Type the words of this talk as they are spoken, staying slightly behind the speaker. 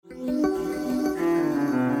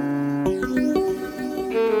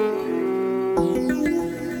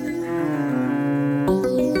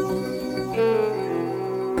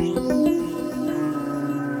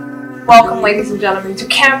Welcome, ladies and gentlemen, to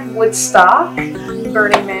Camp Woodstock,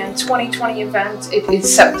 Burning Man 2020 event. It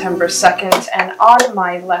is September 2nd, and on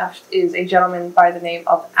my left is a gentleman by the name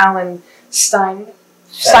of Alan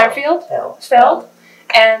Steinfeld,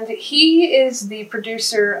 and he is the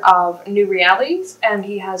producer of New Realities, and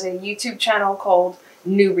he has a YouTube channel called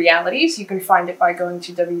New Realities. You can find it by going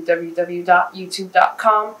to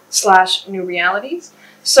www.youtube.com/newrealities.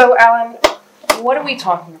 So, Alan, what are we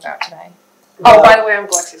talking about today? Oh, by the way, I'm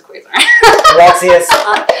Galaexius Quasar. Galaexius,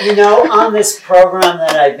 on this program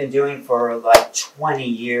that I've been doing for like 20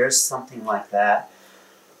 years, something like that,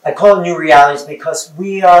 I call it New Realities because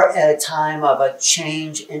we are at a time of a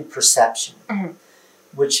change in perception,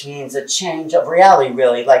 which means a change of reality,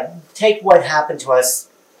 really. Like, take what happened to us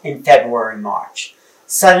in February, March.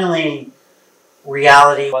 Suddenly,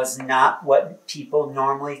 reality was not what people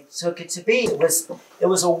normally took it to be. It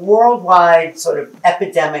was a worldwide sort of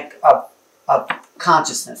epidemic of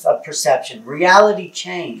consciousness, of perception. Reality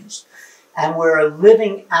changed. And we're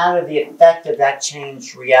living out of the effect of that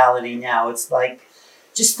changed reality now. It's like,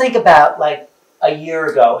 just think about like a year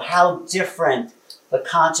ago, how different the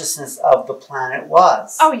consciousness of the planet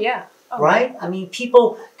was. Oh, yeah. Right? I mean,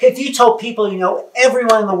 people, if you told people,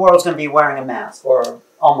 everyone in the world is going to be wearing a mask, or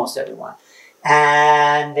almost everyone,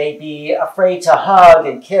 and they'd be afraid to hug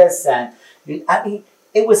and kiss, and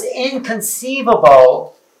it was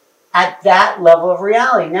inconceivable at that level of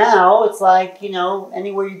reality. Now it's like,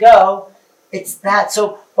 anywhere you go, it's that.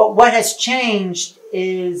 So, but what has changed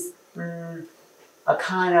is a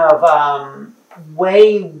kind of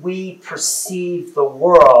way we perceive the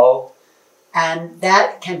world, and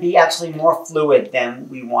that can be actually more fluid than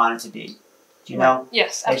we want it to be. Do you know?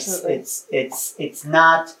 Yes, absolutely. It's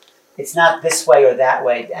not this way or that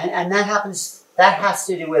way, and that happens. That has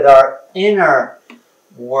to do with our inner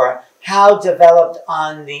war. How developed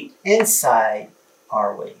on the inside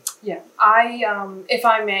are we? Yeah, if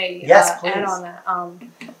I may add on that,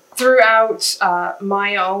 throughout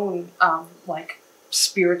my own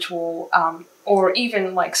spiritual or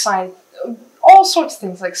even like science, all sorts of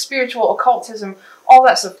things like spiritual occultism, all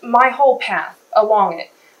that stuff. My whole path along it,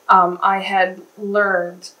 I had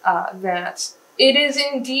learned that it is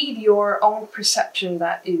indeed your own perception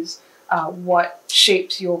that is what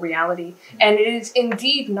shapes your reality. And it is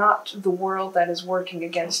indeed not the world that is working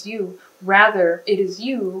against you. Rather, it is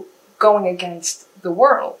you going against the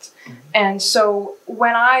world. And so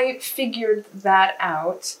when I figured that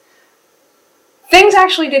out, things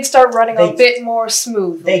actually did start running a bit more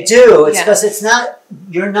smoothly. They do. It's because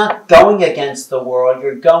you're not going against the world.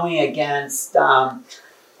 You're going against a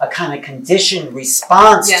kind of conditioned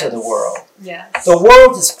response to the world. Yes. The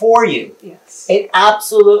world is for you. Yes. It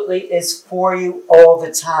absolutely is for you all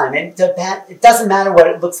the time. It doesn't matter what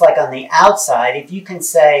it looks like on the outside. If you can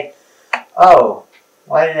say, oh,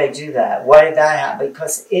 why did I do that? Why did that happen?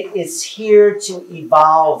 Because it is here to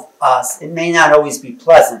evolve us. It may not always be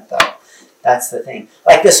pleasant, though. That's the thing.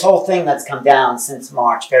 Like this whole thing that's come down since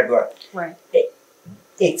March, February. Right.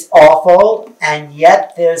 It's awful, and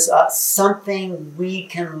yet there's something we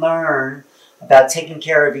can learn about taking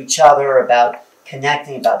care of each other, about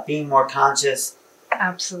connecting, about being more conscious.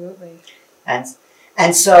 Absolutely. And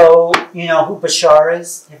so, you know who Bashar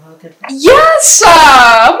is? Have you looked at that? Yes!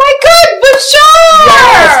 Oh my God, Bashar!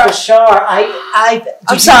 Yes, Bashar.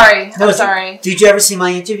 I'm sorry. Did you ever see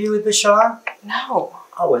my interview with Bashar? No.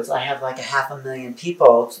 Oh, I have like 500,000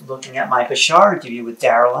 people looking at my Bashar interview with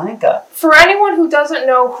Daryl Anka. For anyone who doesn't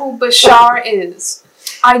know who Bashar is,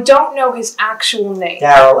 I don't know his actual name.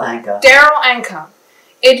 Daryl Anka.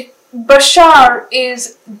 Bashar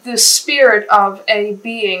is the spirit of a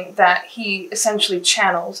being that he essentially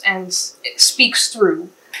channels and speaks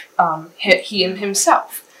through he and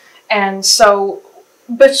himself. And so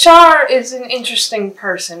Bashar is an interesting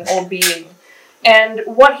person or being. And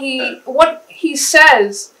what he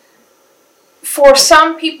says, for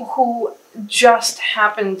some people who just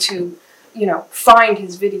happen to, find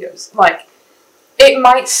his videos, like, it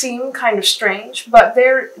might seem kind of strange, but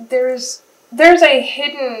there's a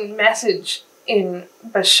hidden message in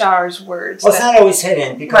Bashar's words. Well, it's not always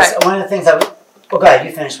hidden, because one of the things go ahead,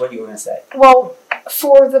 you finish what you were going to say. Well,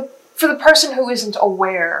 for the person who isn't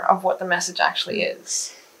aware of what the message actually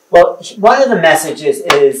is. Well, one of the messages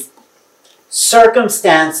is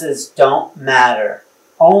circumstances don't matter.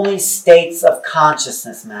 Only states of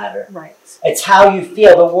consciousness matter. Right. It's how you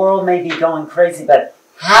feel. The world may be going crazy, but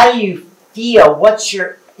how do you feel? What's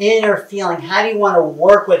your inner feeling? How do you want to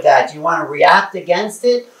work with that? Do you want to react against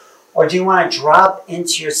it? Or do you want to drop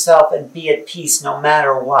into yourself and be at peace no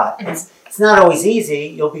matter what? It's not always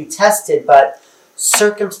easy. You'll be tested, but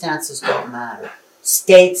circumstances don't matter.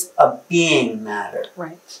 States of being matter.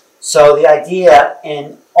 Right. So the idea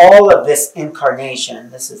in all of this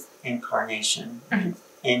incarnation, this is incarnation,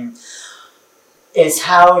 is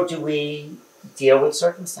how do we deal with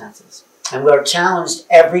circumstances? And we're challenged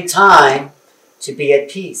every time to be at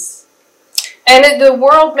peace. And the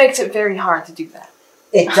world makes it very hard to do that.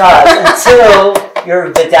 It does, until you're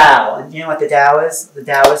the Tao. And you know what the Tao is? The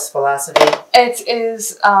Taoist philosophy? It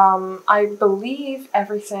is, I believe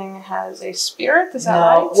everything has a spirit, is that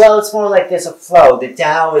right? Well, it's more like there's a flow. The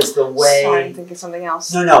Tao is the way... Sorry, I'm thinking something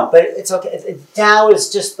else. No, but it's okay. The Tao is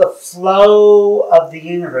just the flow of the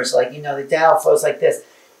universe. Like, the Tao flows like this.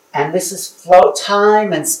 And this is flow.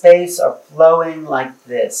 Time and space are flowing like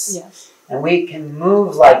this. Yes. And we can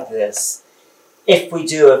move like this if we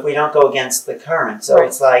don't go against the current. So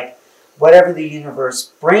It's like whatever the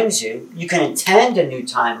universe brings you, you can intend a new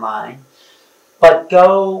timeline, but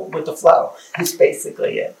go with the flow. That's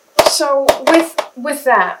basically it. So with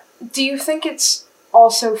that, do you think it's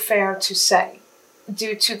also fair to say,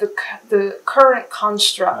 due to the current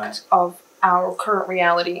construct of our current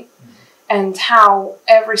reality, and how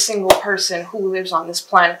every single person who lives on this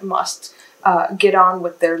planet must get on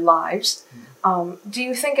with their lives, do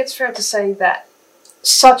you think it's fair to say that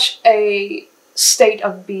such a state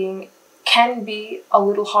of being can be a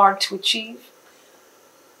little hard to achieve?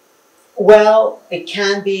 Well, it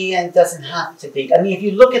can be and it doesn't have to be. I mean, if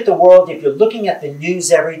you look at the world, if you're looking at the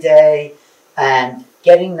news every day and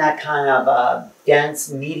getting that kind of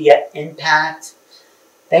dense media impact,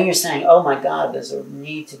 then you're saying, oh my God, there's a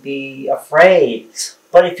need to be afraid.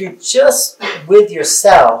 But if you're just with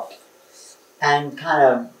yourself and kind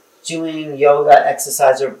of doing yoga,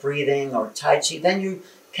 exercise, or breathing, or Tai Chi, then you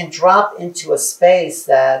can drop into a space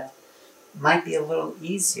that might be a little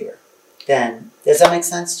easier. Then, does that make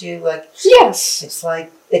sense to you? Like, yes. It's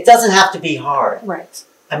like, it doesn't have to be hard. Right.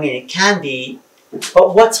 I mean, it can be,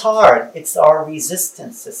 but what's hard? It's our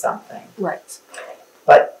resistance to something. Right.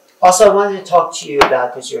 But also I wanted to talk to you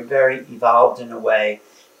about, because you're very evolved in a way,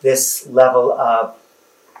 this level of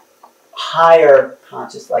higher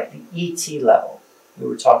conscious, like the ET level. We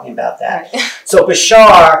were talking about that. Right. So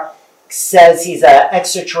Bashar says he's an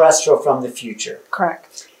extraterrestrial from the future.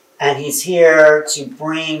 Correct. And he's here to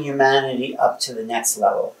bring humanity up to the next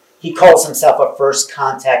level. He calls himself a first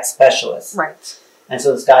contact specialist. Right. And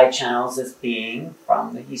so this guy channels this being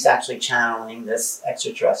he's actually channeling this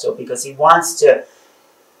extraterrestrial because he wants to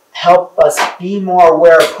help us be more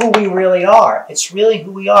aware of who we really are. It's really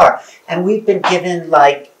who we are. And we've been given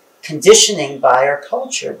conditioning by our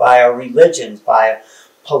culture, by our religions, by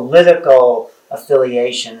political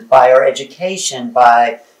affiliations, by our education,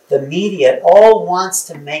 by the media. It all wants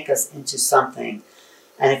to make us into something.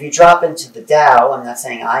 And if you drop into the Tao, I'm not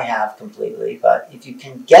saying I have completely, but if you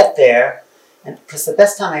can get there, and because the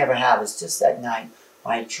best time I ever have is just at night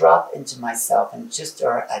when I drop into myself and just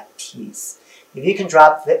are at peace. If you can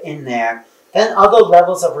drop in there, then other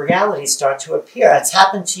levels of reality start to appear. It's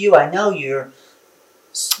happened to you. I know you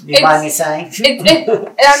mind me saying?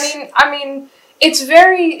 I mean, it's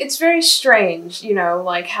very strange,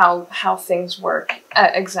 how things work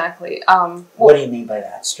exactly. What do you mean by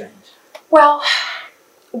that, strange? Well,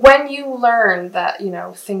 when you learn that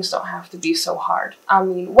things don't have to be so hard. I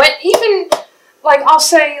mean, I'll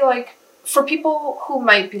say for people who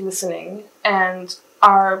might be listening and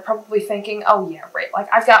are probably thinking, oh yeah, right,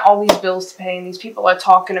 I've got all these bills to pay and these people are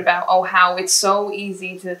talking about, how it's so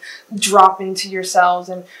easy to drop into yourselves,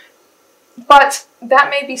 but that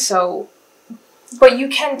may be so, but you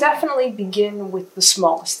can definitely begin with the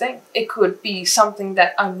smallest thing. It could be something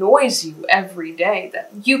that annoys you every day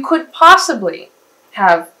that you could possibly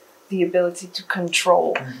have the ability to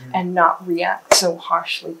control and not react so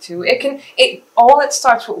harshly to. It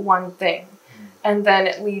starts with one thing. And then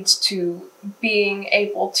it leads to being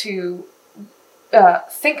able to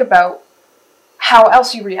think about how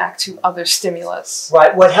else you react to other stimulus.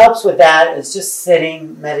 Right. What helps with that is just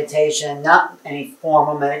sitting, meditation, not any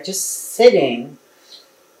formal meditation, just sitting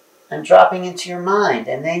and dropping into your mind.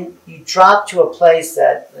 And then you drop to a place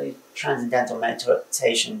that the transcendental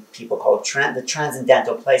meditation people call the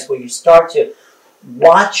transcendental place, where you start to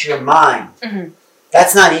watch your mind. Mm-hmm.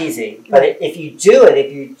 That's not easy, but if you do it,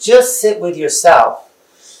 if you just sit with yourself,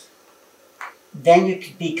 then you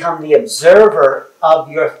can become the observer of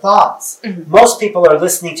your thoughts. Mm-hmm. Most people are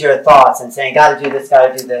listening to your thoughts and saying, gotta do this,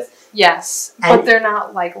 gotta do this. Yes, but they're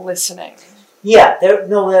not listening. Yeah,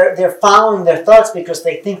 they're following their thoughts because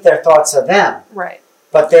they think their thoughts are them. Right.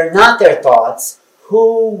 But they're not their thoughts.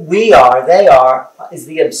 Who we are, they are, is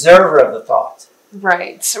the observer of the thought.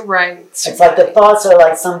 Right. It's like the thoughts are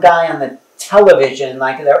like some guy on the television,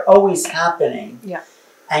 they're always happening. Yeah.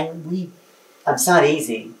 And we it's not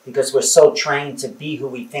easy because we're so trained to be who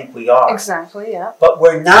we think we are. Exactly, yeah. But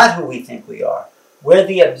we're not who we think we are. We're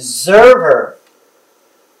the observer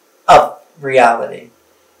of reality.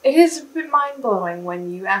 It is a bit mind-blowing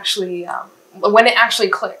when you actually, when it actually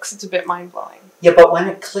clicks. It's a bit mind-blowing. Yeah, but when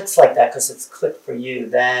it clicks like that, because it's clicked for you,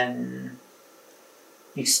 then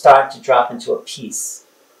you start to drop into a peace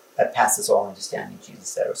that passes all understanding, Jesus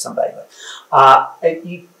said, or somebody.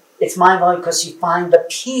 It's mind-blowing because you find the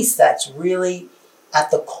peace that's really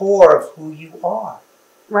at the core of who you are.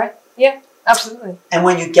 Right? Yeah, absolutely. And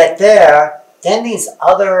when you get there, then these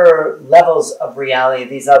other levels of reality,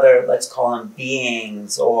 these other, let's call them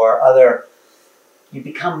beings or other, you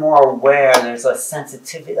become more aware. There's a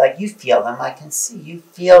sensitivity, like you feel them, I can see. You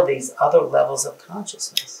feel these other levels of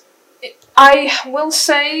consciousness. I will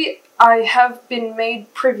say I have been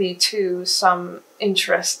made privy to some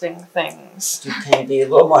interesting things. Can you be a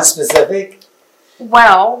little more specific?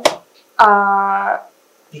 Well,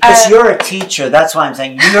 because you're a teacher, that's why I'm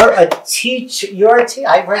saying you're a teacher.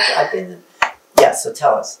 I've been. Yeah, so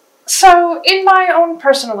tell us. So, in my own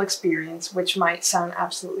personal experience, which might sound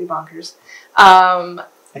absolutely bonkers,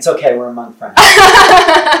 it's okay, we're among friends.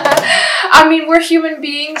 I mean, we're human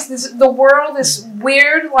beings. The world is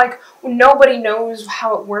weird. Like, nobody knows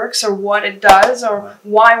how it works or what it does or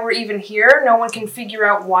why we're even here. No one can figure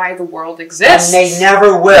out why the world exists. And they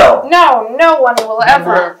never will. No one will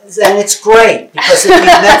ever. And it's great, because if you've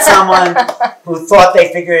met someone who thought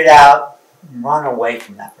they figured it out, run away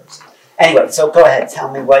from that person. Anyway, so go ahead.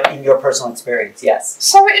 Tell me what, in your personal experience, yes.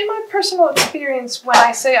 So in my personal experience, when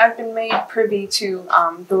I say I've been made privy to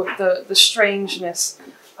the strangeness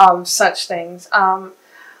of such things,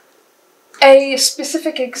 a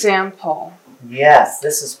specific example. Yes,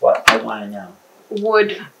 this is what I want to know.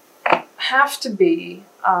 Would have to be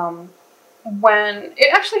when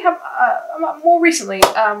it actually more recently.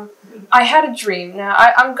 I had a dream. Now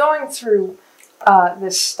I'm going through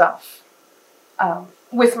this stuff.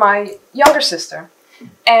 With my younger sister,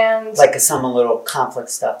 and like some little conflict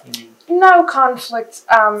stuff, you mean? No conflict.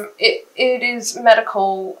 It is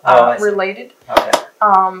medical related. Okay.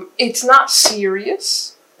 It's not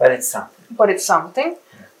serious, but it's something.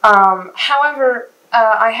 Yeah. However,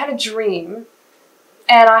 I had a dream,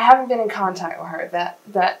 and I haven't been in contact with her.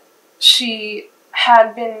 That she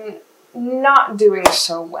had been not doing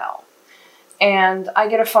so well, and I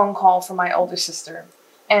get a phone call from my older sister,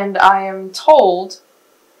 and I am told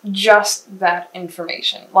just that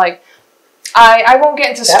information. Like, I won't get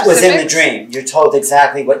into specifics. That was in the dream. You're told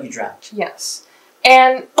exactly what you dreamt. Yes.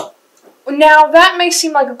 And now that may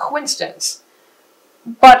seem like a coincidence,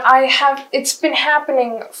 but it's been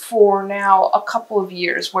happening for now a couple of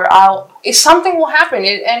years where something will happen,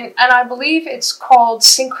 and I believe it's called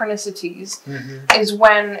synchronicities, is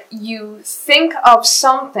when you think of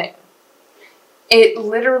something, it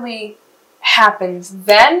literally happens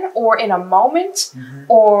then or in a moment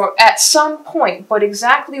or at some point, but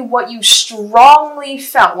exactly what you strongly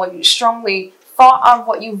felt, what you strongly thought of,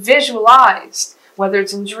 what you visualized, whether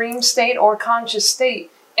it's in dream state or conscious state,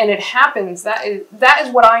 and it happens, that is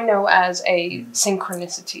what I know as a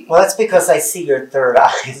synchronicity. Well, that's because I see your third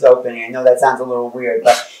eye is opening. I know that sounds a little weird,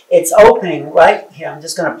 but it's opening right here. I'm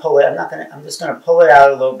just going to pull it. I'm just going to pull it out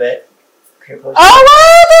a little bit. Here,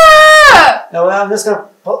 no, I'm just going to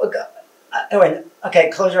pull it. Okay,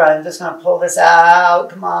 close your eyes. I'm just going to pull this out.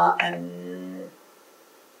 Come on. And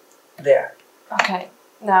there. Okay.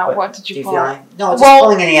 Now, what did you pull? No, it's just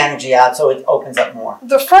pulling any energy out so it opens up more.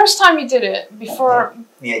 The first time you did it, before...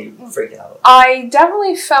 Yeah, you freaked out. I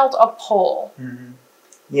definitely felt a pull.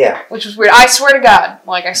 Yeah. Which was weird. I swear to God.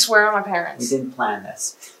 Like, I swear on my parents. You didn't plan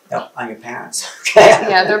this. No, on your parents. Okay.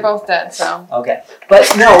 Yeah, they're both dead, so... Okay. But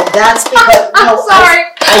no, that's because... I'm sorry.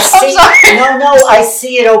 I'm sorry. No, I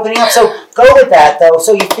see it opening up. So go with that, though.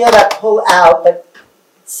 So you feel that pull out, but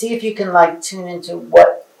see if you can, like, tune into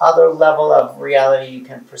what other level of reality you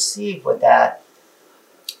can perceive with that.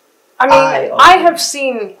 I mean, I have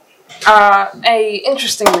seen a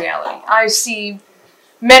interesting reality. I see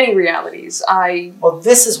many realities. Well,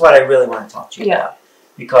 this is what I really want to talk to you about.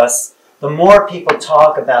 Because the more people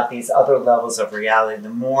talk about these other levels of reality, the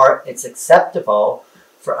more it's acceptable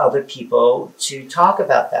for other people to talk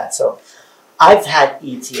about that. So I've had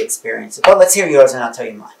ET experiences. Well, let's hear yours and I'll tell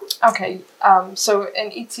you mine. Okay, so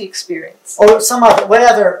an ET experience. Or what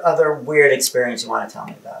other weird experience you want to tell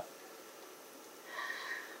me about?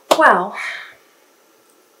 Well,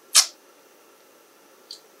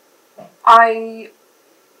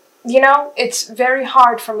 it's very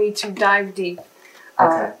hard for me to dive deep,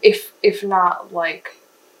 if not, like,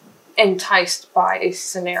 enticed by a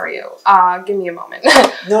scenario. Give me a moment.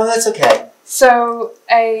 No, that's okay. So,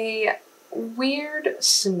 a weird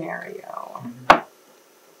scenario.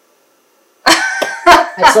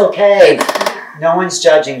 It's okay. No one's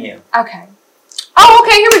judging you. Okay. Oh,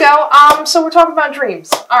 okay, here we go. So we're talking about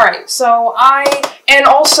dreams. All right, so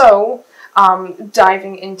also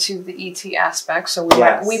diving into the ET aspect, so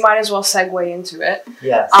we might as well segue into it.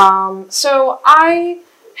 Yes. So I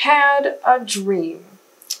had a dream,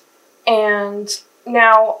 and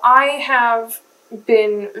now I have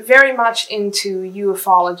been very much into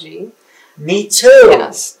ufology. Me too.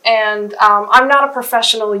 Yes, and I'm not a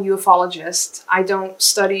professional ufologist. I don't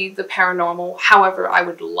study the paranormal. However, I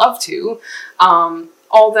would love to.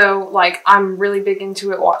 Although, like, I'm really big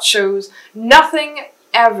into it, watch shows. Nothing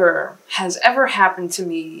has ever happened to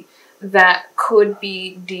me that could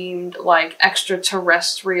be deemed, like,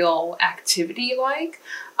 extraterrestrial activity,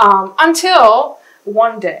 until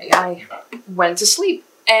one day I went to sleep,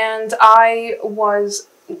 and I was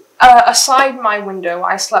aside my window.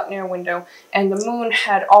 I slept near a window, and the moon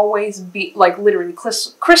had always been, like, literally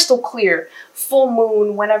crystal clear, full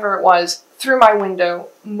moon, whenever it was, through my window,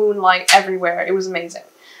 moonlight everywhere. It was amazing.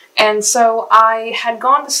 And so I had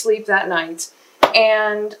gone to sleep that night,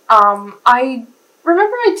 and I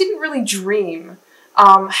remember I didn't really dream.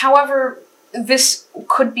 However, this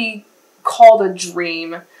could be called a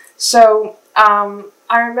dream. So I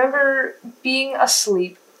remember being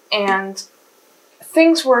asleep, and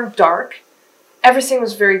things were dark. Everything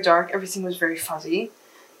was very dark. Everything was very fuzzy.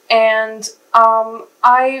 And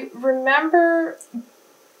I remember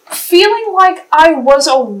feeling like I was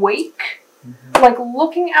awake, like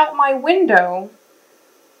looking out my window,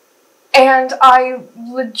 and I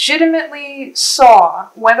legitimately saw,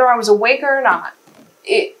 whether I was awake or not,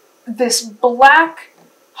 this black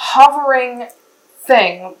hovering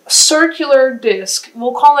thing, circular disc.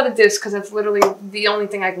 We'll call it a disc because that's literally the only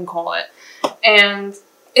thing I can call it. And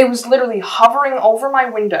it was literally hovering over my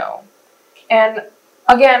window. And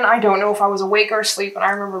again, I don't know if I was awake or asleep, and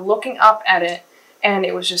I remember looking up at it, and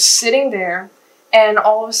it was just sitting there, and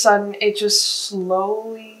all of a sudden, it just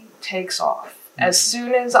slowly takes off. As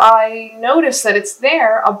soon as I notice that it's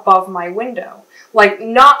there above my window. Like,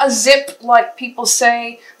 not a zip like people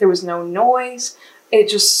say, there was no noise. It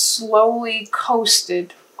just slowly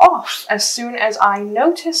coasted off as soon as I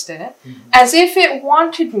noticed it, as if it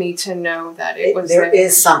wanted me to know that it was there. There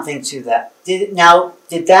is something to that. Did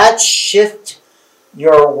that shift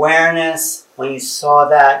your awareness when you saw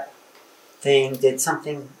that thing? Did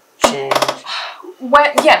something change?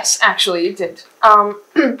 Yes, actually, it did.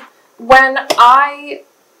 When I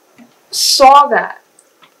saw that,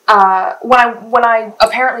 when I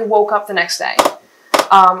apparently woke up the next day,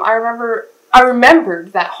 I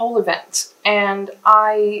remembered that whole event, and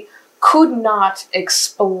I could not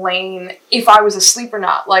explain if I was asleep or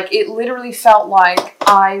not. Like, it literally felt like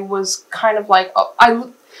I was kind of like,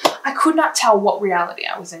 I could not tell what reality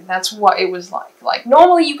I was in. That's what it was like. Like,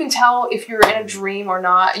 normally you can tell if you're in a dream or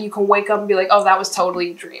not. You can wake up and be like, oh, that was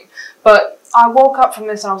totally a dream. But I woke up from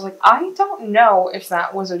this and I was like, I don't know if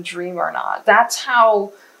that was a dream or not. That's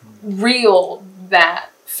how real that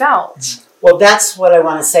felt. Well, that's what I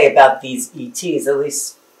want to say about these ETs, at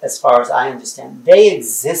least as far as I understand. They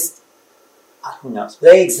exist, who knows,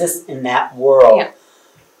 they exist in that world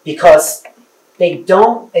because they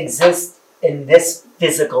don't exist in this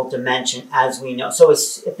physical dimension as we know. So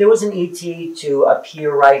if there was an ET to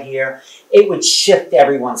appear right here, it would shift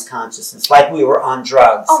everyone's consciousness, like we were on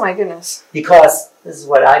drugs. Oh my goodness. Because, this is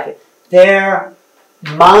what I think, their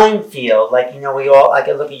mind field, like, I can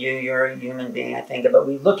look at you, you're a human being, I think, but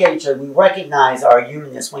we look at each other, we recognize our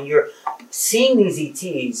humanness. When you're seeing these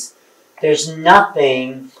ETs, there's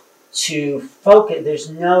nothing to focus, there's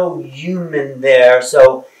no human there,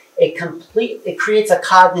 so it creates a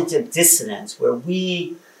cognitive dissonance where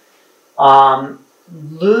we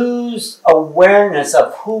lose awareness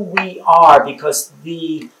of who we are because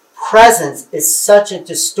the presence is such a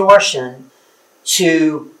distortion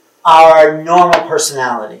to our normal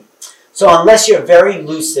personality. So unless you're very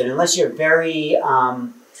lucid, unless you're very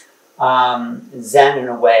zen in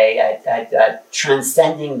a way at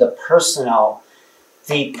transcending the personal,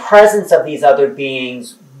 the presence of these other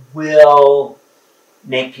beings will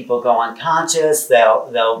make people go unconscious.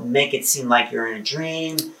 They'll make it seem like you're in a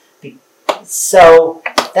dream. So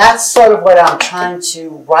that's sort of what I'm trying to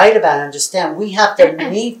write about and understand. We have to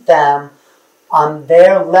meet them on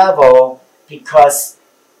their level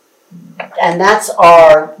and that's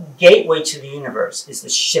our gateway to the universe, is the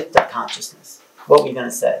shift of consciousness. What were you going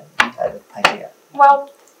to say? Idea. Well,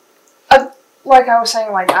 like I was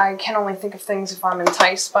saying, like, I can only think of things if I'm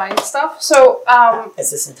enticed by stuff. So,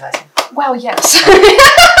 is this enticing? Well, yes.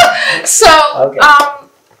 So, okay.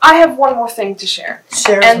 I have one more thing to share.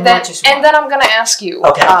 Share as much as you want. And then I'm going to ask you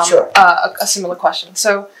sure. A similar question.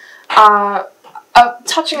 So,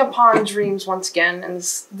 touching upon dreams once again, and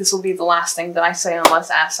this will be the last thing that I say unless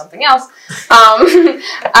I ask something else.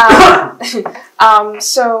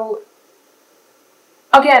 So,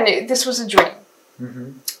 again, this was a dream.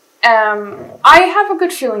 Mm-hmm. I have a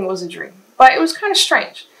good feeling it was a dream, but it was kind of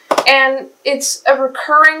strange. And it's a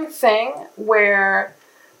recurring thing where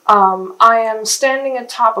I am standing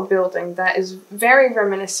atop a building that is very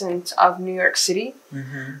reminiscent of New York City.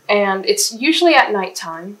 Mm-hmm. And it's usually at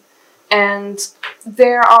nighttime. And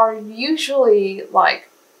there are usually, like,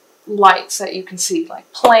 lights that you can see,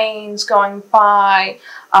 like planes going by,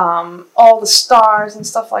 all the stars and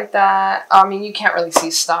stuff like that. I mean, you can't really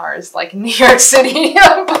see stars like in New York City,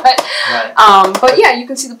 but yeah, you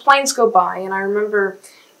can see the planes go by. And I remember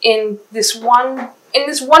in this one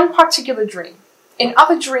particular dream. In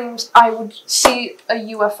other dreams, I would see a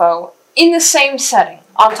UFO in the same setting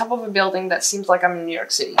on top of a building that seems like I'm in New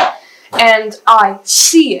York City. And I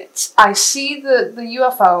see it. I see the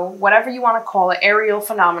UFO, whatever you want to call it, aerial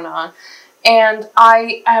phenomenon, and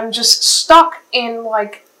I am just stuck in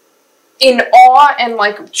awe and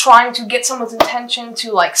like trying to get someone's attention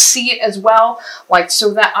to like see it as well, like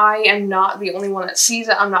so that I am not the only one that sees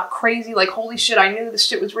it. I'm not crazy. Like, holy shit, I knew this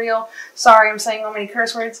shit was real. Sorry, I'm saying so many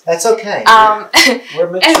curse words. That's okay. We're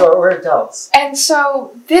mature. We're adults. And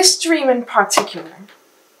so this dream in particular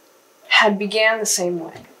had began the same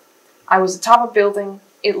way. I was atop a building.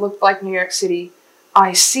 It looked like New York City.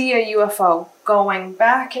 I see a UFO going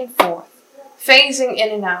back and forth, phasing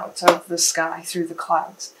in and out of the sky through the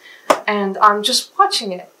clouds. And I'm just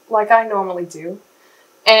watching it like I normally do.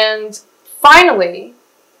 And finally,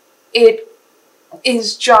 it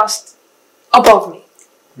is just above me.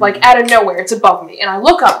 Like, out of nowhere, it's above me. And I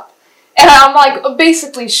look up, and I'm like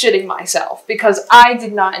basically shitting myself because I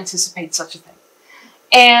did not anticipate such a thing.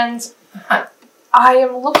 And I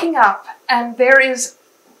am looking up, and there is,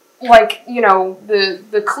 like, you know,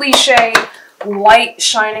 the cliche light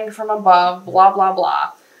shining from above, blah, blah,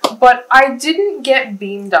 blah. But I didn't get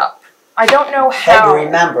beamed up. I don't know how. That you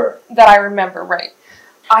remember. That I remember, right.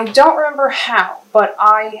 I don't remember how, but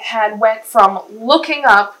I had went from looking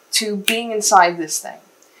up to being inside this thing.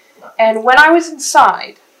 And when I was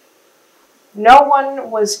inside, no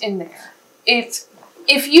one was in there.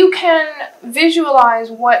 If you can visualize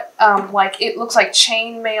what, like, it looks like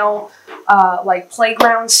chainmail, like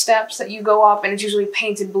playground steps that you go up, and it's usually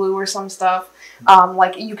painted blue or some stuff.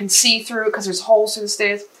 Like, you can see through it because there's holes through the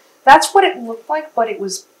stairs. That's what it looked like, but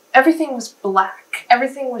everything was black.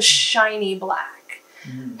 Everything was shiny black.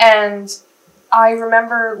 Mm. And I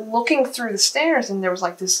remember looking through the stairs, and there was,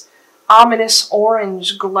 like, this ominous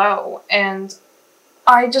orange glow. And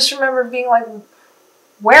I just remember being like,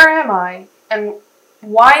 where am I? And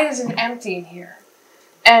why is it empty in here?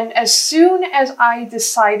 And as soon as I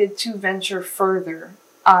decided to venture further,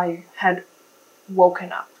 I had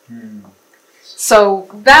woken up. Hmm. So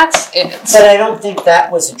that's it. But I don't think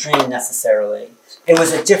that was a dream necessarily. It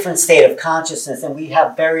was a different state of consciousness, and we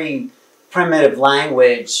have very primitive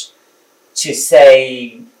language to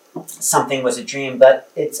say something was a dream, but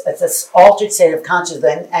it's an altered state of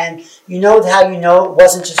consciousness. And you know how you know it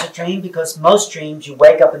wasn't just a dream? Because most dreams, you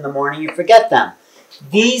wake up in the morning, you forget them.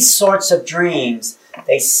 These sorts of dreams,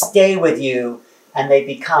 they stay with you and they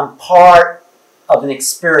become part of an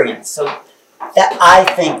experience. So that, I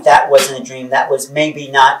think that wasn't a dream. That was maybe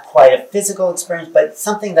not quite a physical experience, but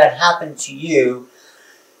something that happened to you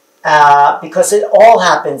because it all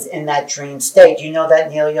happens in that dream state. You know that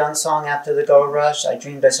Neil Young song, After the Gold Rush? I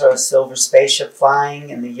dreamed I saw a silver spaceship flying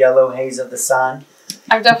in the yellow haze of the sun.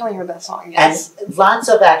 I've definitely heard that song, yes. And lots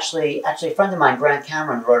of, actually a friend of mine, Grant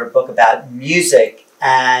Cameron, wrote a book about music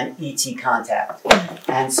and ET contact.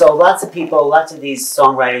 And so lots of these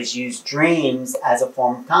songwriters use dreams as a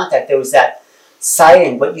form of contact. There was that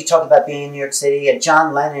sighting, what you talk about being in New York City.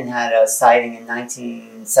 John Lennon had a sighting in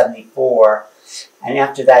 1974, and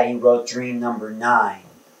after that he wrote Dream Number 9.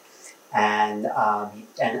 And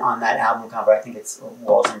on that album cover, I think it's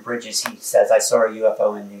Walls and Bridges, he says, I saw a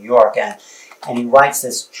UFO in New York. And he writes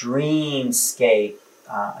this dreamscape.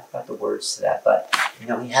 I forgot the words to that, but you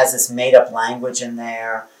know, he has this made-up language in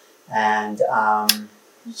there, and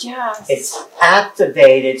yes, it's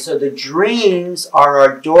activated. So the dreams are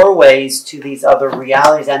our doorways to these other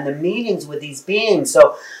realities and the meetings with these beings.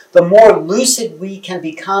 So the more lucid we can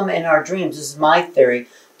become in our dreams, this is my theory,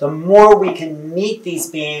 the more we can meet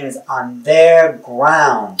these beings on their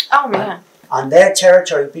ground. Oh man. on their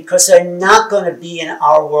territory because they're not going to be in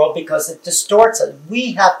our world because it distorts us.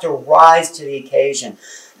 We have to rise to the occasion.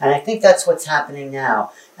 And I think that's what's happening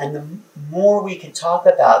now. And the more we can talk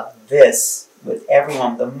about this with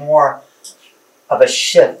everyone, the more of a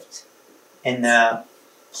shift in the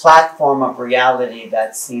platform of reality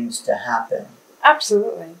that seems to happen.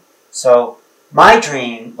 Absolutely. So my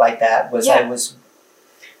dream like that was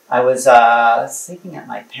I was sleeping at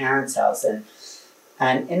my parents' house, and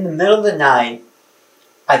in the middle of the night,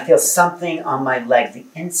 I feel something on my leg, the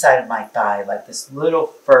inside of my thigh, like this little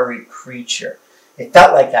furry creature. It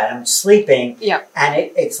felt like that. I'm sleeping, and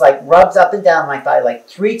it's like rubs up and down my thigh like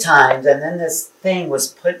 3 times, and then this thing was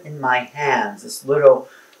put in my hands, this little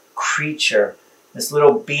creature, this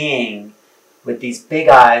little being with these big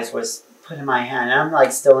eyes was put in my hand. And I'm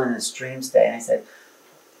like still in this dream state, and I said,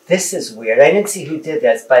 this is weird. I didn't see who did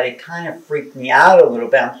this, but it kind of freaked me out a little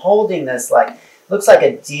bit. I'm holding this like, looks like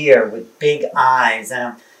a deer with big eyes,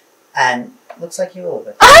 and looks like you a little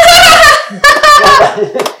bit.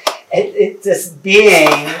 It's this being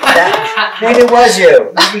that, maybe it was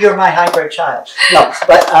you. Maybe you're my hybrid child. No,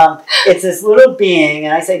 but it's this little being,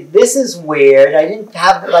 and I say, this is weird. I didn't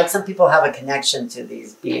have, like some people have a connection to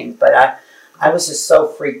these beings, but I was just so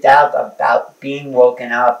freaked out about being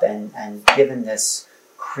woken up and given this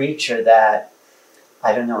creature that,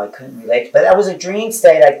 I don't know, I couldn't relate to. But that was a dream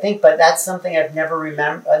state, I think, but that's something I've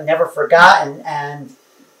never forgotten, and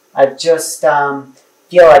I've just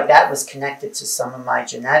feel like that was connected to some of my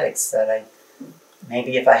genetics that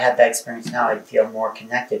maybe if I had that experience now, I'd feel more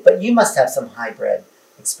connected. But you must have some hybrid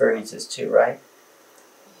experiences too, right?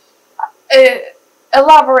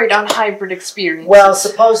 Elaborate on hybrid experiences. Well,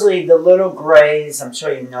 supposedly the little grays, I'm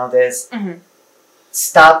sure you know this,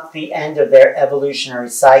 stopped the end of their evolutionary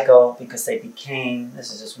cycle because they became,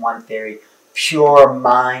 this is just one theory, pure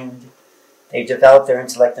mind. They developed their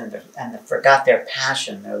intellect and they forgot their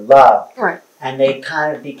passion, their love. Right. And they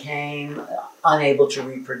kind of became unable to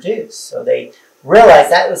reproduce. So they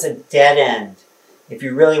realized that was a dead end if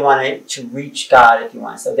you really wanted to reach God, if you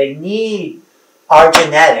want. So they need our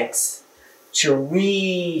genetics to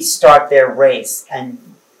restart their race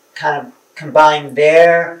and kind of combine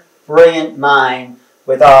their brilliant mind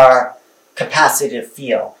with our capacity to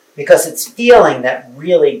feel. Because it's feeling that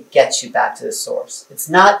really gets you back to the source. It's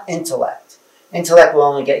not intellect. Intellect will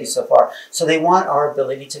only get you so far. So they want our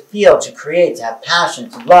ability to feel, to create, to have passion,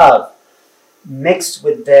 to love. Mixed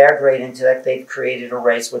with their great intellect, they've created a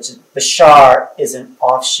race, which is Bashar is an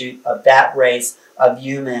offshoot of that race of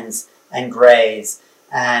humans and greys.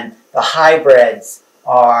 And the hybrids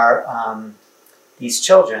are these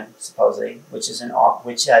children, supposedly, which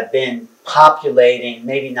have been populating,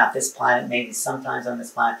 maybe not this planet, maybe sometimes on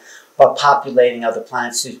this planet, but populating other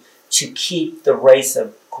planets to keep the race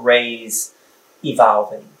of greys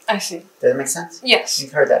evolving. I see. Does that make sense? Yes.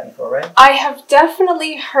 You've heard that before, right? I have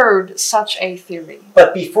definitely heard such a theory.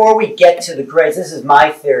 But before we get to the greys, this is my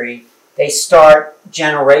theory, they start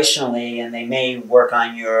generationally and they may work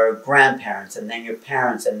on your grandparents and then your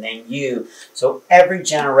parents and then you. So every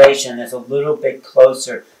generation is a little bit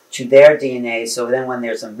closer to their DNA, so then when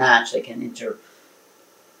there's a match, they can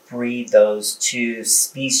interbreed those 2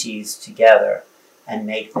 species together and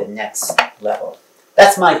make the next level.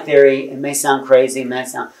 That's my theory. It may sound crazy,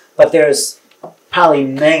 but there's probably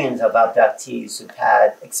millions of abductees who've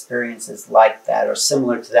had experiences like that or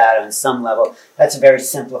similar to that on some level. That's very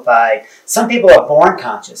simplified. Some people are born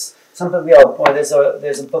conscious. Some people are born. There's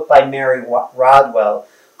a book by Mary Rodwell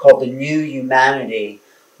called The New Humanity,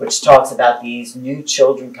 which talks about these new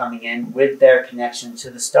children coming in with their connection to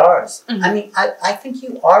the stars. Mm-hmm. I mean, I think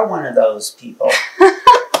you are one of those people.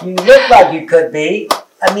 You look like you could be.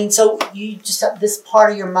 I mean, so you just have this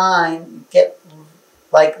part of your mind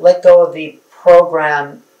let go of the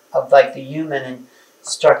program of the human and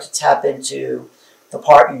start to tap into the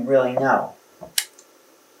part you really know.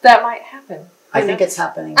 That might happen. I think it's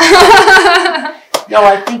happening. No,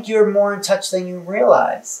 I think you're more in touch than you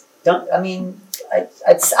realize.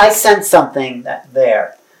 I sense something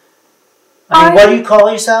there. I mean, what do you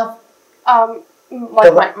call yourself?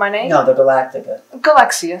 My name? No, the Galactica.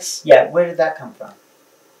 Galaexius. Yeah, where did that come from?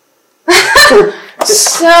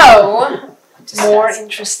 So, more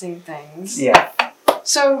interesting things. Yeah.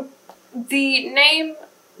 So, the name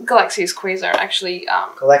Galaexius Quasar actually...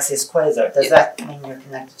 Galaexius Quasar. Does that mean you're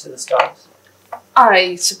connected to the stars?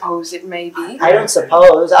 I suppose it may be. I don't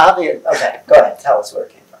suppose. Okay, go ahead. Tell us where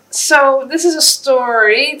it came from. So, this is a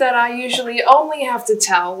story that I usually only have to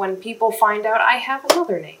tell when people find out I have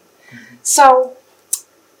another name. Mm-hmm. So,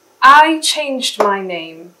 I changed my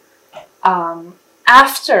name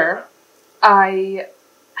after I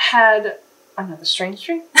had another strange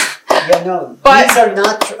dream. Yeah, no, But- these are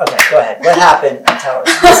not true. Okay, go ahead. What happened? Tell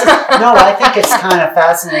us. No, I think it's kind of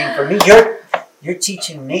fascinating for me. You're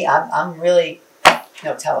teaching me. I'm really.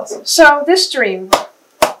 No, tell us. So this dream,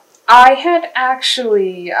 I had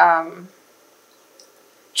actually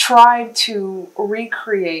tried to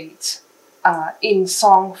recreate in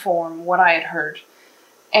song form what I had heard.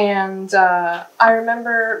 And I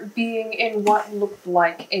remember being in what looked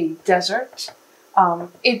like a desert.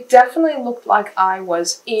 It definitely looked like I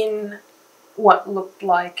was in what looked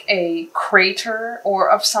like a crater or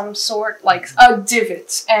of some sort, like a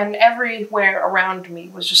divot, and everywhere around me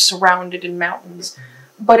was just surrounded in mountains.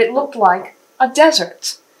 But it looked like a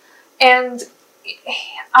desert. And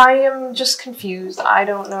I am just confused. I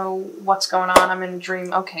don't know what's going on. I'm in a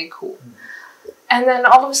dream. Okay, cool. And then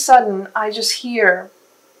all of a sudden, I just hear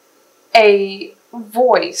a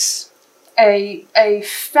voice, a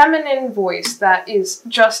feminine voice that is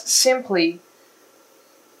just simply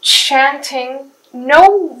chanting,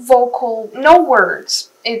 no words.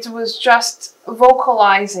 It was just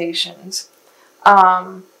vocalizations.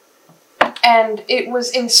 And it was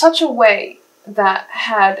in such a way that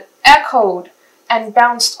had echoed and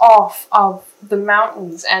bounced off of the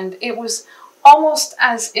mountains, and it was almost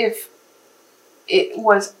as if it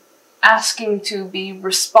was asking to be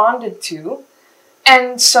responded to.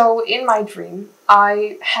 And so in my dream,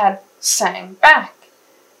 I had sang back.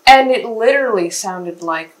 And it literally sounded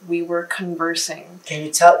like we were conversing. Can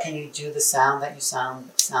you do the sound that you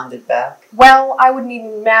sounded back? Well, I would need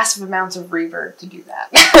massive amounts of reverb to do that.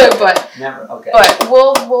 but Never. Okay. But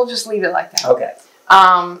we'll just leave it like that. Okay.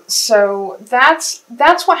 So that's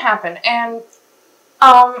what happened. And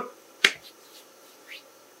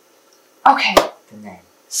okay. The name.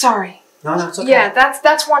 Sorry. No, it's okay. Yeah,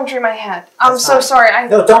 that's one dream I had. I'm That's so fine. sorry.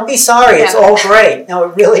 No, don't be sorry. Yeah. It's all great. No,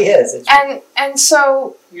 it really is. And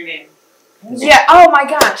so Your name. yeah. Oh my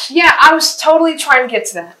gosh. Yeah, I was totally trying to get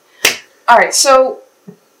to that. All right. So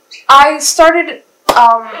I started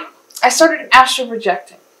astral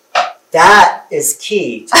projecting. That is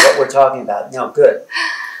key to what we're talking about. No, good.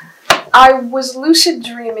 I was lucid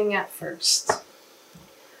dreaming at first,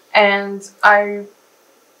 and I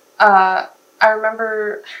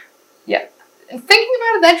remember, yeah. And thinking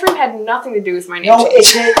about it, that dream had nothing to do with my name No,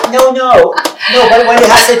 change. no. But what it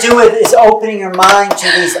has to do with is opening your mind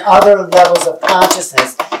to these other levels of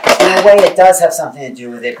consciousness. In a way, it does have something to do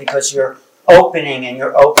with it because you're opening and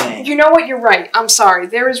you're opening. You know what? You're right. I'm sorry.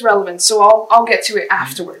 There is relevance, so I'll get to it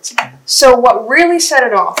afterwards. So what really set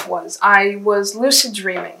it off was I was lucid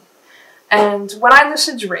dreaming. And when I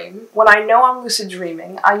lucid dream, when I know I'm lucid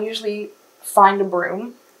dreaming, I usually find a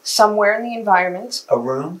broom somewhere in the environment. A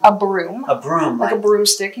room? A broom. A broom. Like a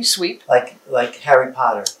broomstick you sweep. Like Harry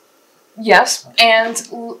Potter. Yes.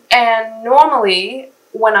 And normally,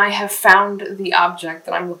 when I have found the object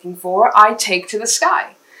that I'm looking for, I take to the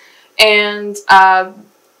sky. And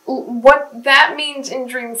what that means in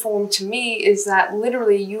dream form to me is that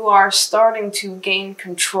literally you are starting to gain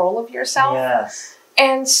control of yourself. Yes.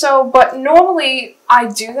 And so, but normally I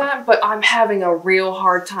do that, but I'm having a real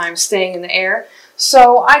hard time staying in the air.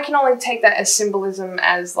 So I can only take that as symbolism,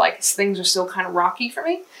 as like things are still kind of rocky for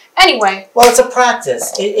me. Anyway. Well, it's a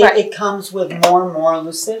practice. Right. It comes with more and more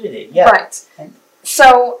lucidity. Yeah. Right.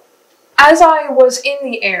 So as I was in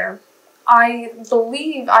the air, I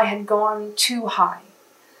believe I had gone too high.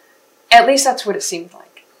 At least that's what it seemed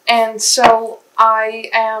like. And so I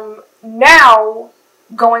am now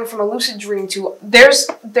going from a lucid dream to there's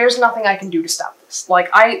nothing I can do to stop this. Like,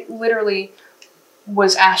 I literally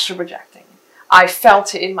was astral projecting. I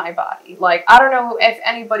felt it in my body. Like, I don't know if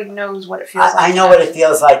anybody knows what it feels like. I know what it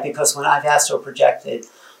feels like because when I've astral projected,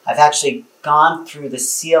 I've actually gone through the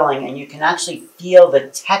ceiling and you can actually feel the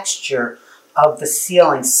texture of the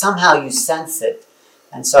ceiling. Somehow you sense it.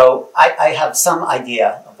 And so I have some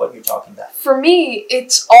idea of what you're talking about. For me,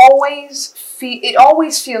 it always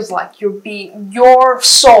feels like your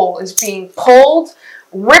soul is being pulled,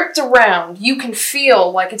 ripped around. You can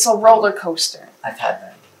feel like it's a roller coaster. I've had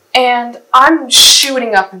that. And I'm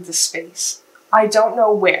shooting up into space. I don't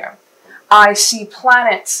know where. I see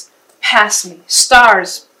planets pass me,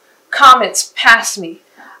 stars, comets pass me.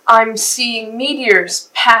 I'm seeing meteors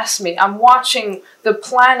pass me. I'm watching the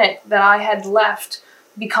planet that I had left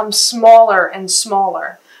become smaller and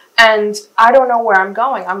smaller. And I don't know where I'm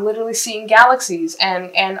going. I'm literally seeing galaxies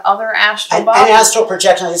and other astral bodies. And astral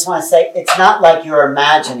projection, I just want to say, it's not like you're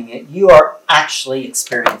imagining it. You are actually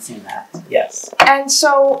experiencing that. Yes. And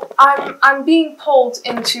so I'm being pulled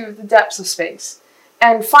into the depths of space.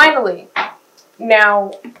 And finally,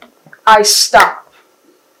 now I stop.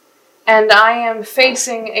 And I am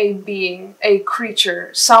facing a being, a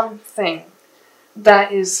creature, something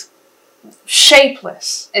that is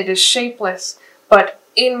shapeless. It is shapeless. But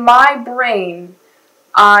in my brain,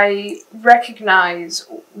 I recognize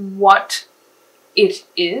what it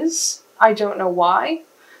is. I don't know why.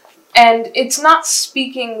 And it's not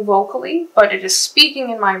speaking vocally, but it is speaking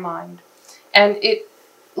in my mind. And it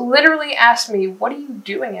literally asked me, what are you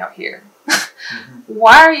doing out here?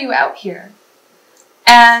 Why are you out here?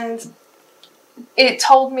 And it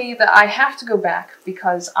told me that I have to go back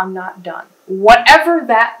because I'm not done. Whatever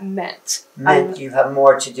that meant. Meant you have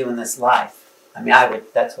more to do in this life. I mean,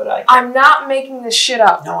 that's what I... I'm not making this shit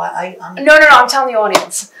up. No, No, I'm telling the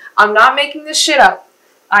audience. I'm not making this shit up.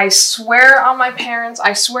 I swear on my parents,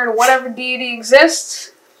 I swear to whatever deity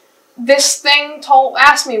exists, this thing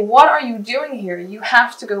asked me, what are you doing here? You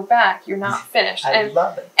have to go back. You're not finished. I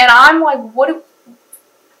love it. And I'm like,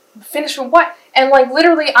 finish with what? And like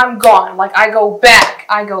literally I'm gone. Like I go back.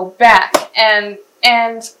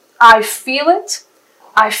 And I feel it.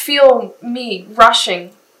 I feel me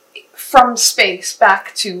rushing from space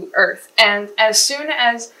back to Earth. And as soon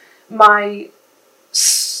as my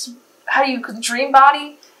dream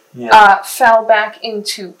body fell back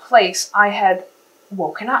into place, I had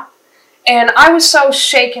woken up. And I was so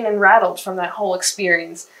shaken and rattled from that whole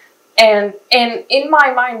experience. And in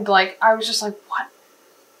my mind, like, I was just like,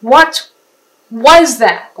 what was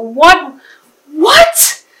that? What?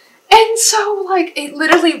 And so, like, it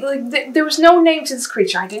literally, like, there was no name to this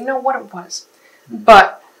creature. I didn't know what it was.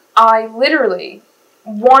 But I literally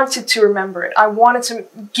wanted to remember it. I wanted to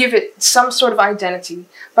give it some sort of identity,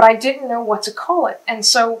 but I didn't know what to call it. And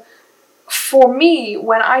so, for me,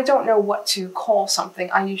 when I don't know what to call something,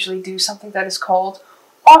 I usually do something that is called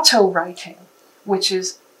auto-writing, which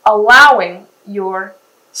is allowing your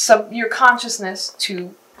consciousness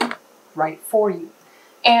to write for you.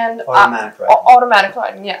 And automatic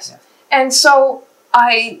writing, yes. Yeah. And so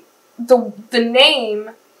the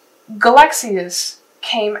name Galaexius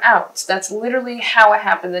came out. That's literally how it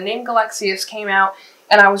happened. The name Galaexius came out,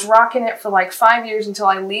 and I was rocking it for like 5 years until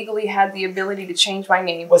I legally had the ability to change my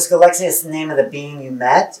name. Was Galaexius the name of the being you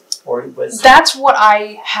met, or was? That's what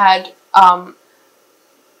I had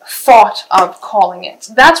thought of calling it.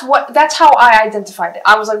 That's how I identified it.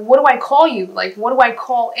 I was like, what do I call you? Like, what do I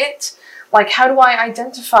call it? Like, how do I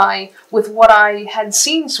identify with what I had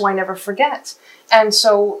seen so I never forget? And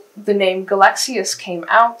so the name Galaexius came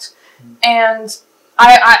out, and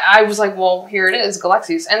I was like, well, here it is,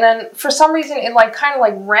 Galaexius. And then for some reason it like kind of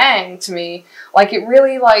like rang to me, like it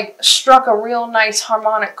really like struck a real nice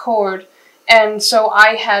harmonic chord. And so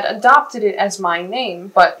I had adopted it as my name,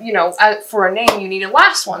 but you know, for a name you need a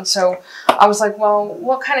last one. So I was like, well,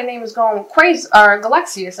 what kind of name is going with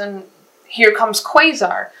Galaexius? And here comes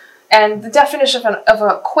Quasar. And the definition of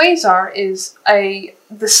a quasar is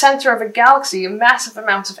the center of a galaxy, a massive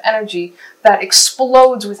amount of energy that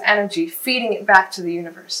explodes with energy, feeding it back to the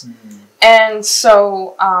universe. Mm-hmm. And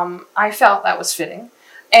so I felt that was fitting.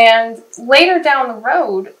 And later down the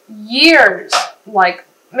road, years, like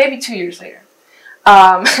maybe 2 years later,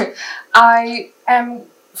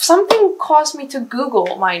 something caused me to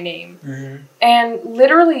Google my name. Mm-hmm. And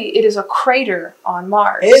literally, it is a crater on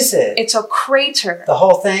Mars. Is it? It's a crater. The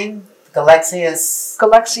whole thing? Galaexius?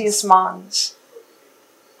 Galaexius Mons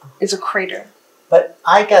is a crater. But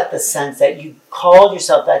I got the sense that you called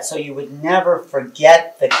yourself that so you would never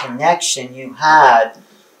forget the connection you had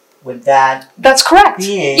with that. That's correct.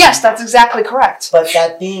 Being. Yes, that's exactly correct. But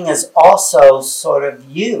that being is also sort of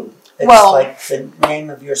you. It's like the name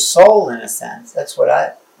of your soul, in a sense. That's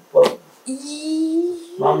what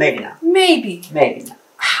well, maybe not. Maybe not.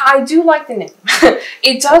 I do like the name.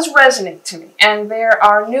 It does resonate to me. And there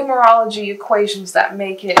are numerology equations that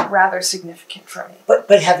make it rather significant for me. But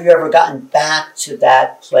have you ever gotten back to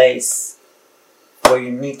that place where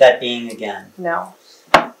you meet that being again? No.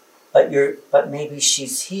 But maybe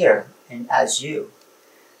she's here as you.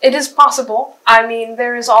 It is possible. I mean,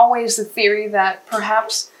 there is always the theory that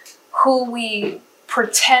perhaps who we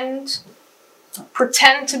pretend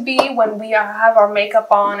to be when we have our makeup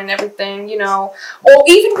on and everything, you know, or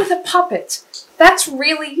even with a puppet, that's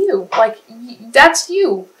really you. Like, that's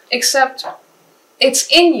you, except it's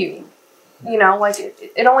in you. You know, like,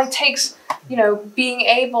 it only takes, you know, being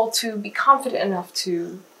able to be confident enough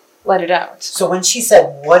to let it out. So when she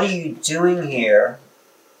said, what are you doing here?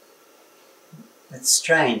 It's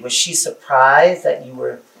strange. Was she surprised that you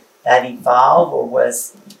were that evolved, or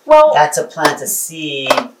was that's a plant a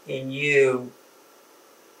seed in you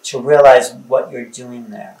to realize what you're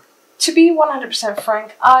doing there? To be 100%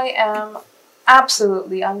 frank, I am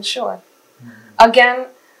absolutely unsure. Mm-hmm. Again,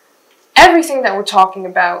 everything that we're talking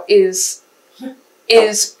about is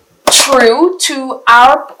true to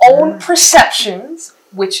our own perceptions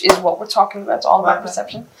which is what we're talking about. It's all about Right.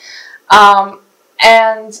 perception.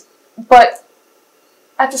 But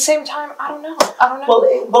at the same time, I don't know. Well,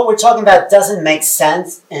 what we're talking about doesn't make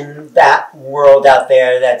sense in that world out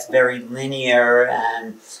there that's very linear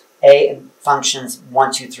and functions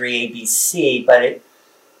 1, 2, 3, A, B, C, but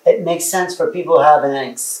it makes sense for people who have an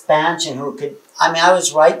expansion who could, I mean, I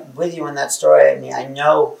was right with you in that story. I mean, I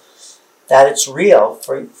know that it's real.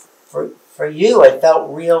 For you, it felt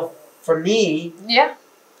real for me. Yeah.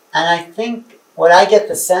 And I think what I get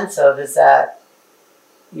the sense of is that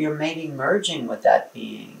you're maybe merging with that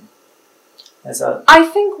being. I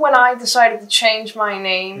think when I decided to change my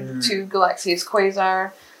name to Galaexius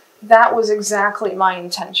Quasar, that was exactly my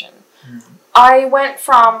intention. I went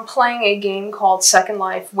from playing a game called Second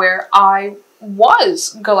Life where I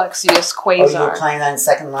was Galaexius Quasar. Oh, you were playing that in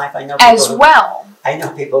Second Life? I know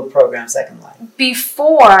people who program Second Life.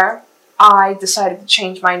 Before I decided to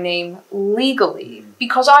change my name legally,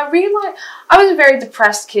 because I realized I was a very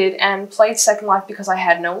depressed kid and played Second Life because I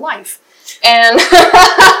had no life. And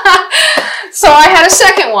so I had a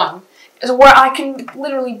second one, where I can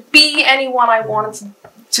literally be anyone I wanted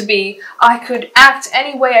to be. I could act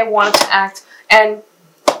any way I wanted to act, and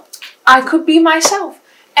I could be myself.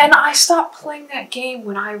 And I stopped playing that game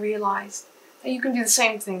when I realized that you can do the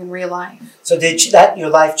same thing in real life. So did your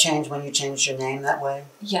life change when you changed your name that way?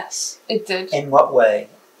 Yes, it did. In what way?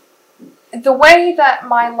 The way that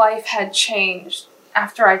my life had changed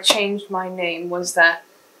after I changed my name was that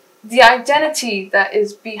the identity that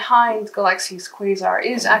is behind Galaexius Quasar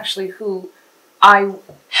is actually who I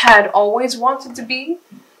had always wanted to be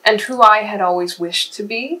and who I had always wished to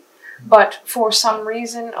be. But for some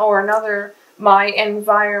reason or another, my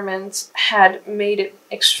environment had made it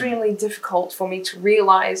extremely difficult for me to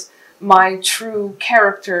realize my true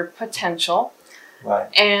character potential. Right.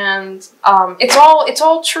 And it's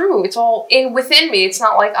all true. It's all within me. It's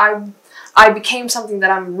not like I became something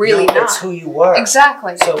that I'm really not. It's who you were.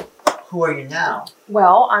 Exactly. So who are you now?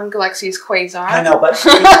 Well, I'm Galaexius Quasar. I know, but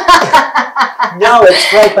no, it's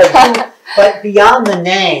great. But beyond the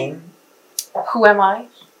name, who am I?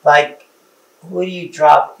 Like, who do you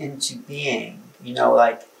drop into being? You know,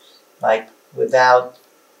 like without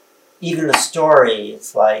even the story.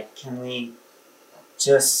 It's like, can we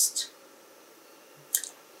just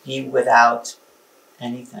be without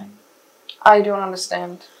anything? I don't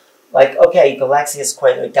understand. Like, okay, Galaexius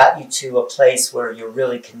Quasar got you to a place where you're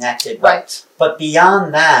really connected. Right. But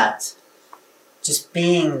beyond that, just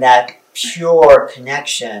being that pure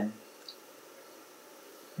connection,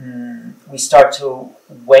 we start to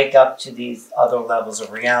wake up to these other levels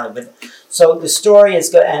of reality. So the story is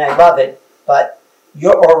good, and I love it, but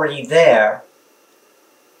you're already there.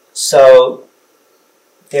 So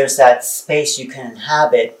there's that space you can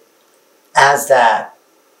inhabit as that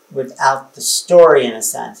without the story, in a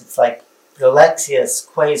sense. It's like Galaexius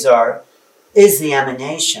Quasar is the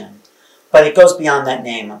emanation, but it goes beyond that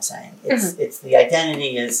name, I'm saying. It's the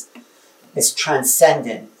identity is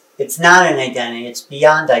transcendent. It's not an identity, it's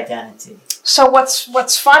beyond identity. So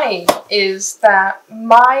what's funny is that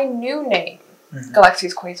my new name,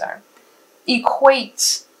 Galaexius Quasar,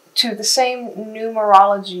 equates to the same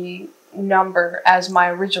numerology number as my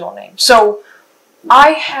original name. So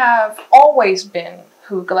I have always been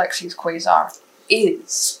who Galaexius Quasar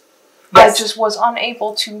is. Yes. I just was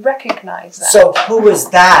unable to recognize that. So who is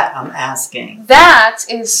that, I'm asking? That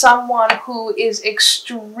is someone who is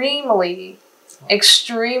extremely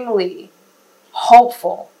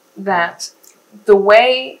hopeful that the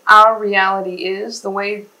way our reality is, the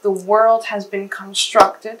way the world has been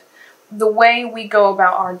constructed, the way we go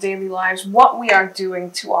about our daily lives, what we are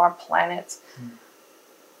doing to our planet,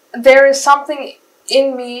 there is something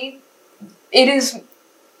in me, it is,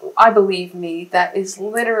 I believe me, that is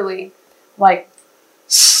literally like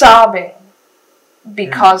sobbing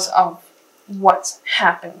because of what's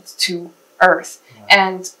happened to Earth.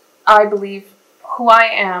 And I believe who I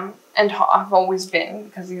am and how I've always been,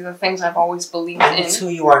 because these are things I've always believed in. It's who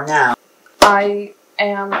you are now. I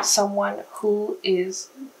am someone who is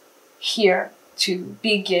here to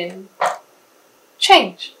begin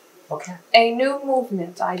change. Okay. A new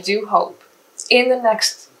movement, I do hope, in the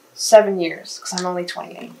next 7 years, because I'm only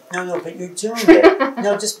 28. No, but you're doing it.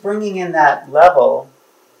 No, just bringing in that level,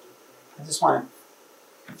 I just want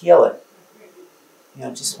to feel it. You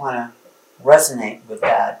know, just want to resonate with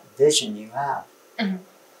that vision you have. And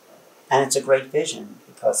it's a great vision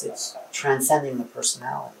because it's transcending the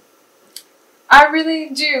personality. I really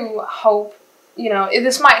do hope, you know,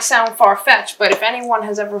 this might sound far-fetched, but if anyone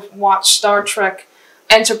has ever watched Star Trek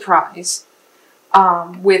Enterprise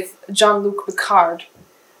with Jean-Luc Picard,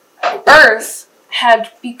 Earth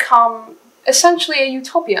had become essentially a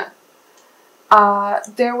utopia.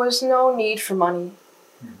 There was no need for money.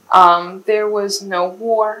 There was no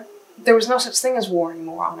war. There was no such thing as war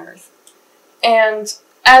anymore on Earth. And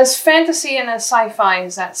as fantasy and as sci-fi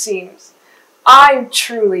as that seems, I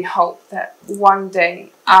truly hope that one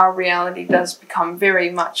day our reality does become very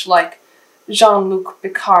much like Jean-Luc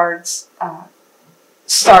Picard's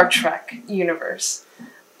Star Trek universe.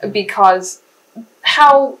 Because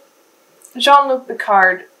how Jean-Luc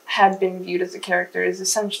Picard had been viewed as a character is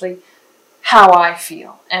essentially how I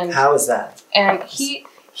feel. And how is that? And he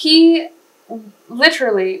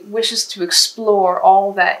literally wishes to explore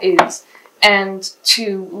all that is and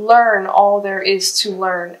to learn all there is to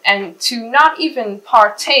learn and to not even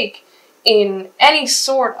partake in any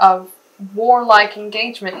sort of warlike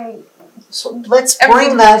engagement. So let's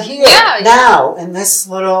bring that here now in this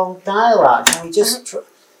little dialogue. Can we just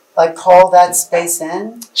call that space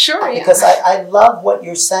in? Sure, yeah. Because I love what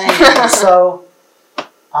you're saying. You're so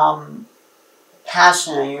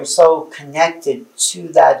passionate. You're so connected to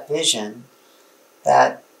that vision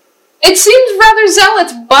that... It seems rather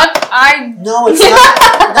zealot, but No, it's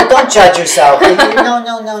not. No, don't judge yourself.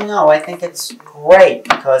 No. I think it's great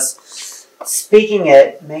because speaking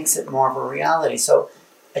it makes it more of a reality. So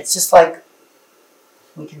it's just like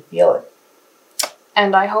we can feel it.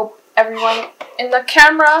 And I hope everyone in the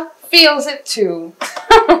camera feels it too.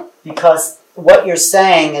 Because what you're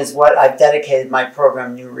saying is what I've dedicated my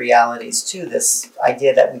program New Realities to, this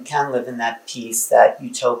idea that we can live in that peace, that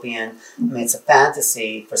utopian, I mean, it's a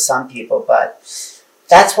fantasy for some people, but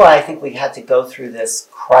that's why I think we had to go through this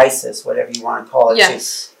crisis, whatever you want to call it,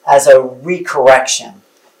 yes, as a recorrection.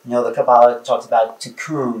 You know, the Kabbalah talks about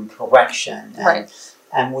tikkun, correction.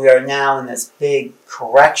 And we are now in this big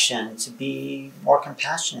correction to be more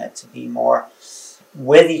compassionate, to be more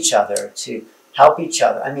with each other, to help each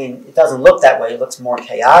other. I mean, it doesn't look that way. It looks more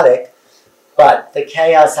chaotic. But the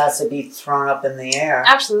chaos has to be thrown up in the air.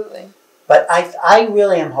 Absolutely. But I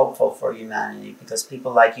really am hopeful for humanity because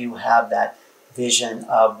people like you have that vision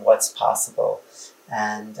of what's possible.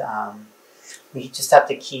 And we just have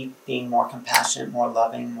to keep being more compassionate, more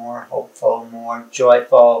loving, more hopeful, more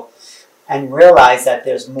joyful, and realize that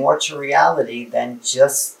there's more to reality than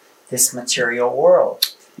just this material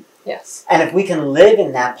world. Yes. And if we can live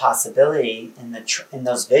in that possibility, in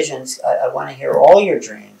those visions, I want to hear all your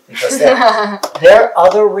dreams because there are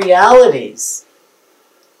other realities.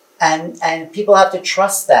 And people have to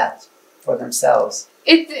trust that for themselves.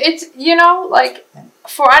 It's you know, like,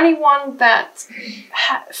 for anyone that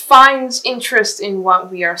finds interest in what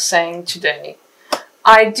we are saying today,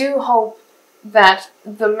 I do hope that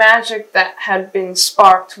the magic that had been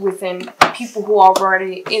sparked within people who are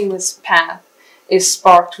already in this path is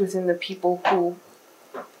sparked within the people who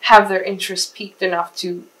have their interest piqued enough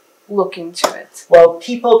to look into it. Well,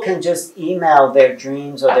 people can just email their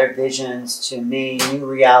dreams or their visions to me,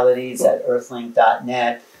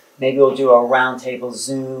 newrealities@earthlink.net. Maybe we'll do a roundtable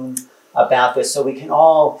Zoom about this so we can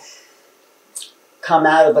all come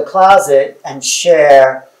out of the closet and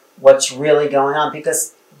share what's really going on,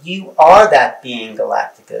 because you are that being,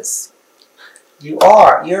 Galaexius. You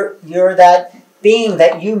are. You're that being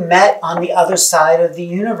that you met on the other side of the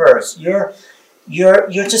universe. You're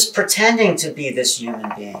just pretending to be this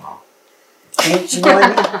human being. You know what I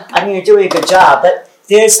mean? I mean, you're doing a good job, but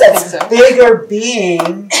there's a bigger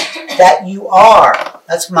being that you are.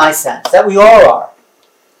 That's my sense, that we all are.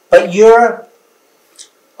 But you're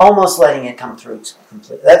almost letting it come through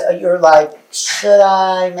completely. You're like, should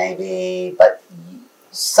I, maybe? But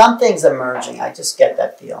something's emerging. I just get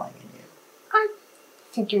that feeling in you. I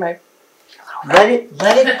think you might. Let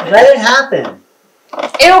it happen.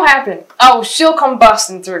 It'll happen. Oh, she'll come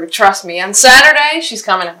busting through. Trust me. On Saturday, she's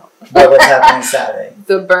coming out. What's happening Saturday?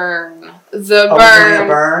 The burn. We're doing a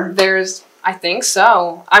burn? I think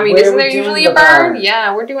so. I mean, Where isn't are we there doing usually the a burn? burn?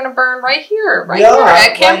 Yeah, we're doing a burn right here. Right here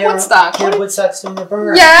at Camp Woodstock. Camp Woodstock's doing the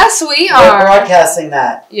burn. Yes, we are. We're broadcasting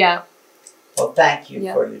that. Yeah. Well, thank you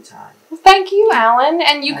for your time. Well, thank you, Alan.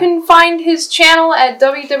 And you can find his channel at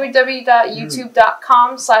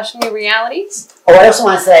www.youtube.com/newrealities. Oh, I also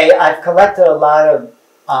want to say I've collected a lot of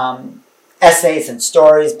essays and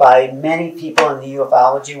stories by many people in the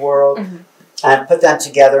ufology world. Mm-hmm. And I've put them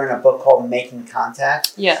together in a book called Making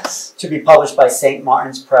Contact. Yes. To be published by St.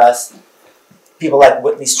 Martin's Press. People like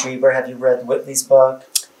Whitley Strieber. Have you read Whitley's book?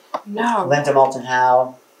 No. Linda Moulton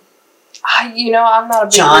Howe. I'm not a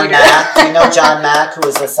big John reader. Mack. You know John Mack, who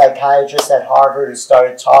was a psychiatrist at Harvard who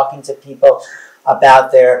started talking to people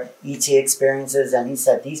about their ET experiences, and he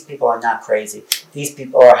said, these people are not crazy. These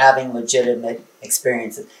people are having legitimate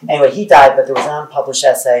experiences. Anyway, he died, but there was an unpublished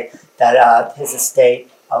essay that his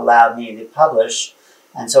estate allowed me to publish,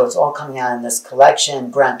 And so it's all coming out in this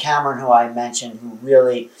collection. Grant Cameron, who I mentioned, who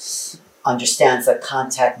really understands the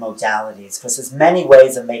contact modalities, because there's many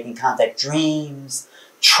ways of making contact. Dreams,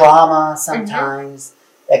 trauma sometimes.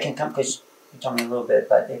 That can come, because you told me a little bit,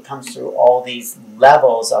 but it comes through all these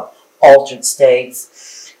levels of altered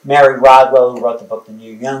states. Mary Rodwell, who wrote the book The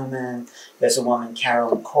New Human. There's a woman,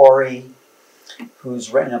 Carolyn Corey,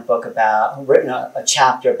 who's written a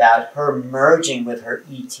chapter about her merging with her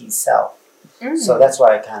ET self. So that's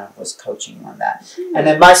why I kind of was coaching on that. And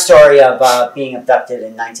then my story of being abducted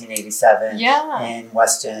in 1987 in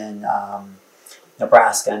western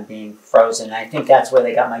Nebraska and being frozen. And I think that's where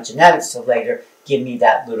they got my genetics to later give me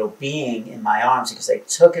that little being in my arms, because they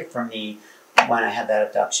took it from me when I had that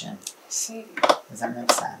abduction. See. Does that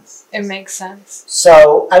make sense? It makes sense.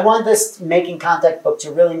 So I want this Making Contact book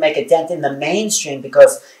to really make a dent in the mainstream,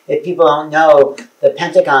 because if people don't know, the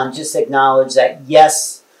Pentagon just acknowledged that,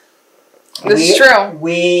 yes, this is true.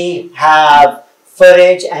 We have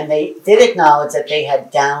footage, and they did acknowledge that they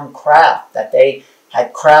had downed craft, that they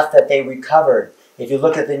had craft that they recovered. If you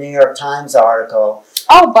look at the New York Times article.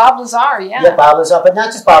 Oh, Bob Lazar, yeah. Yeah, Bob Lazar, but not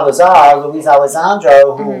just Bob Lazar, Luis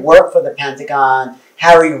Alessandro, who worked for the Pentagon,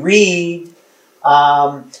 Harry Reid.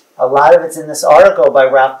 A lot of it's in this article by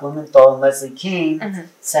Ralph Blumenthal and Leslie Keane,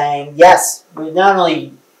 saying, yes, we not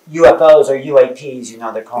only UFOs or UAPs,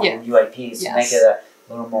 they're calling them UAPs to make it a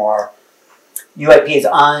little more. UAPs,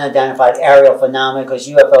 unidentified aerial phenomena, because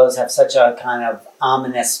UFOs have such a kind of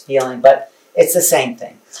ominous feeling, but it's the same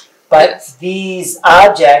thing. But these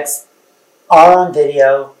objects are on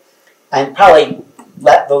video, and probably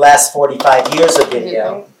the last 45 years of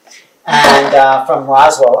video, and from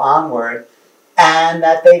Roswell onward, and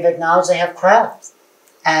that they've acknowledged they have craft.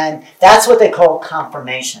 And that's what they call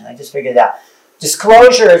confirmation. I just figured it out.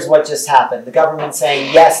 Disclosure is what just happened. The government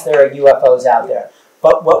saying, yes, there are UFOs out there.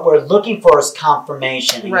 But what we're looking for is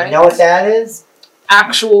confirmation. And you know what that is?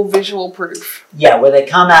 Actual visual proof. Yeah, where they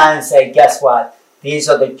come out and say, guess what? These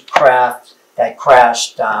are the craft that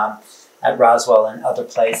crashed at Roswell and other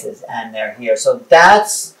places, and they're here. So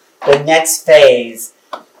that's the next phase.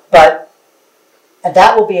 But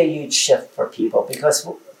that will be a huge shift for people,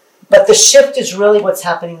 but the shift is really what's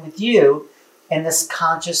happening with you in this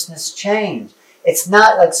consciousness change. It's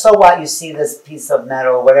not like, so what, you see this piece of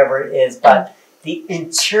metal or whatever it is, but the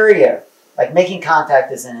interior, like Making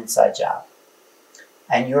Contact is an inside job.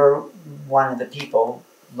 And you're one of the people,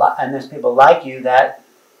 and there's people like you that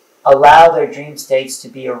allow their dream states to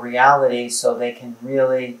be a reality, so they can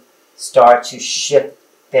really start to shift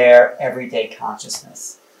their everyday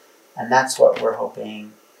consciousness. And that's what we're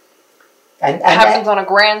hoping. And it happens on a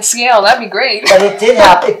grand scale. That'd be great. But it did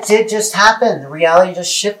happen. It did just happen. The reality just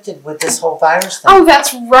shifted with this whole virus thing. Oh,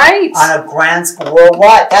 that's right. On a grand scale,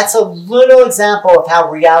 worldwide. That's a little example of how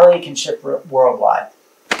reality can shift worldwide.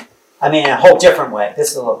 I mean, in a whole different way.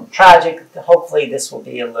 This is a little tragic. Hopefully, this will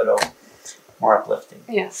be a little more uplifting.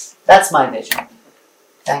 Yes. That's my vision.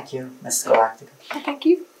 Thank you, Ms. Galactica. Thank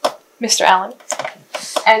you, Mr. Allen.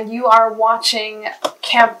 And you are watching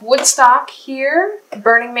Camp Woodstock here,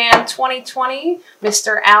 Burning Man 2020.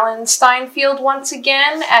 Mr. Alan Steinfeld once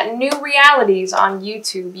again at New Realities on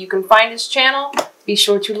YouTube. You can find his channel. Be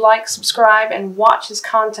sure to like, subscribe, and watch his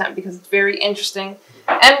content, because it's very interesting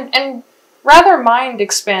and rather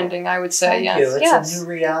mind-expanding, I would say. Thank you. It's a new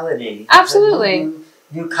reality. Absolutely.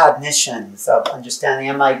 New cognitions of understanding.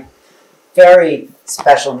 And my very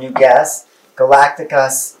special new guest,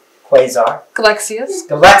 Galaexius Quasar. Galaexius.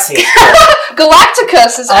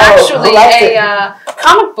 Galacticus is actually a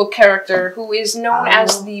comic book character who is known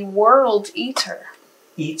as the World Eater.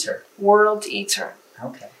 World Eater.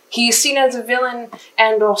 Okay. He is seen as a villain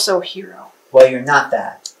and also a hero. Well, you're not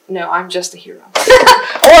that. No, I'm just a hero.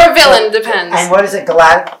 Or a villain, depends. And what is it,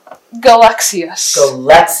 Galaexius.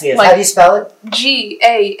 Galaexius. How do you spell it?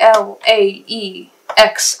 Galaexius.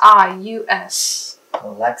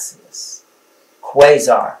 Galaexius.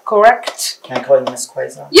 Quasar. Correct. Can I call you Miss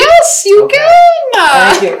Quasar? Yes, you can!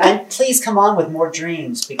 Thank you. And please come on with more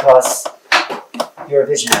dreams, because you're a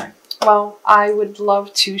visionary. Well, I would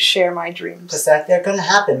love to share my dreams. Because they're going to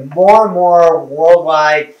happen. More and more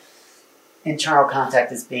worldwide internal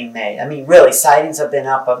contact is being made. I mean, really, sightings have been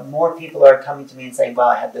up, but more people are coming to me and saying, well,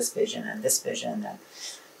 I had this vision and this vision. And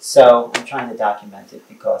so we're trying to document it,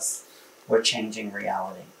 because we're changing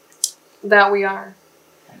reality. That we are.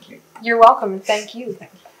 Thank you. You're welcome, and thank you.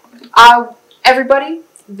 Everybody,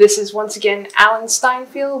 this is once again Alan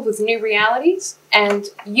Steinfeld with New Realities, and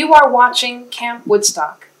you are watching Camp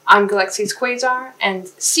Woodstock. I'm Galaexius Quasar, and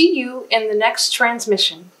see you in the next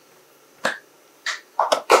transmission.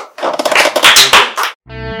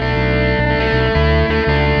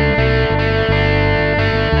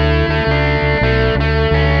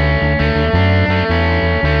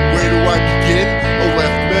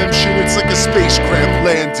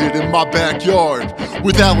 my backyard.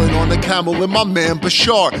 With Alan on the camel and my man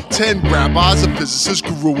Bashar. 10 rabbis, a physicist,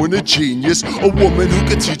 guru and a genius. A woman who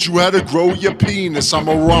can teach you how to grow your penis. I'm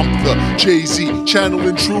a Rumpler, Jay-Z,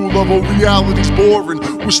 channeling true love. Oh, reality's boring,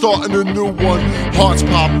 we're starting a new one. Hearts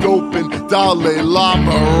popped open, Dalai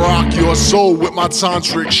Lama. Rock your soul with my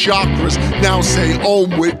tantric chakras. Now say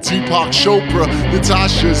Om with Deepak Chopra.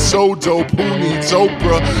 Natasha so dope, who needs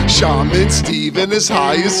Oprah? Shaman Steve and his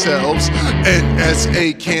higher selves.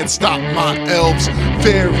 NSA can't stop my elves.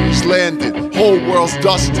 Fairies landed, whole world's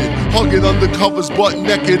dusted. Hugging undercovers, butt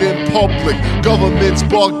naked in public. Government's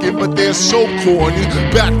bugging, but they're so corny.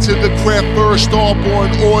 Back to the craft first, starborn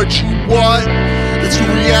orgy. What? It's the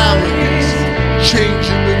realities.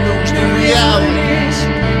 Changing the news, the realities.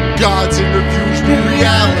 God's interviews, the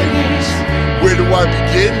realities. Where do I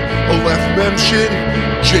begin? A left mention?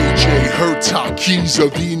 JJ Hurtak, keys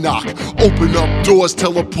of Enoch. Open up doors,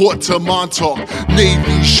 teleport to Montauk.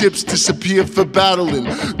 Navy ships disappear for battling.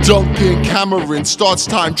 Duncan Cameron starts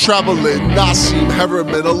time traveling. Nassim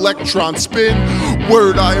Harriman, electron spin.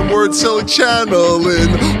 Word iron word selling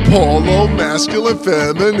channeling. Paulo, masculine,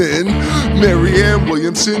 feminine. Marianne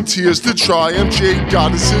Williamson, tears to triumph. Jade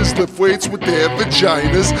goddesses lift weights with their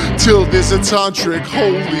vaginas. Till there's a tantric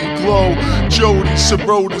holy glow. Jody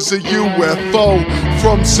Sorota's a UFO.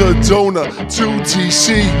 From Sedona to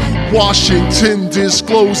DC, Washington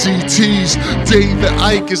disclose ETs. David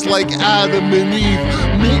Icke is like Adam and Eve.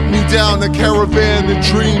 Meet me down a caravan of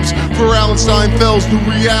dreams. For Alan Steinfeld's new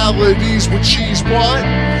realities with cheese. What?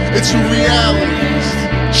 It's new realities.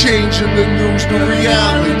 Changing the news, new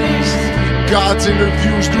realities. God's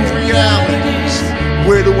interviews, new realities.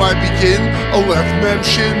 Where do I begin? A left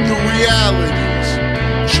mention, new realities.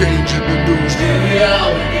 Changing the news, new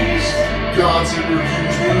realities. God's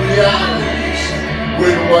interviews, new realities.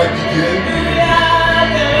 Where do I begin?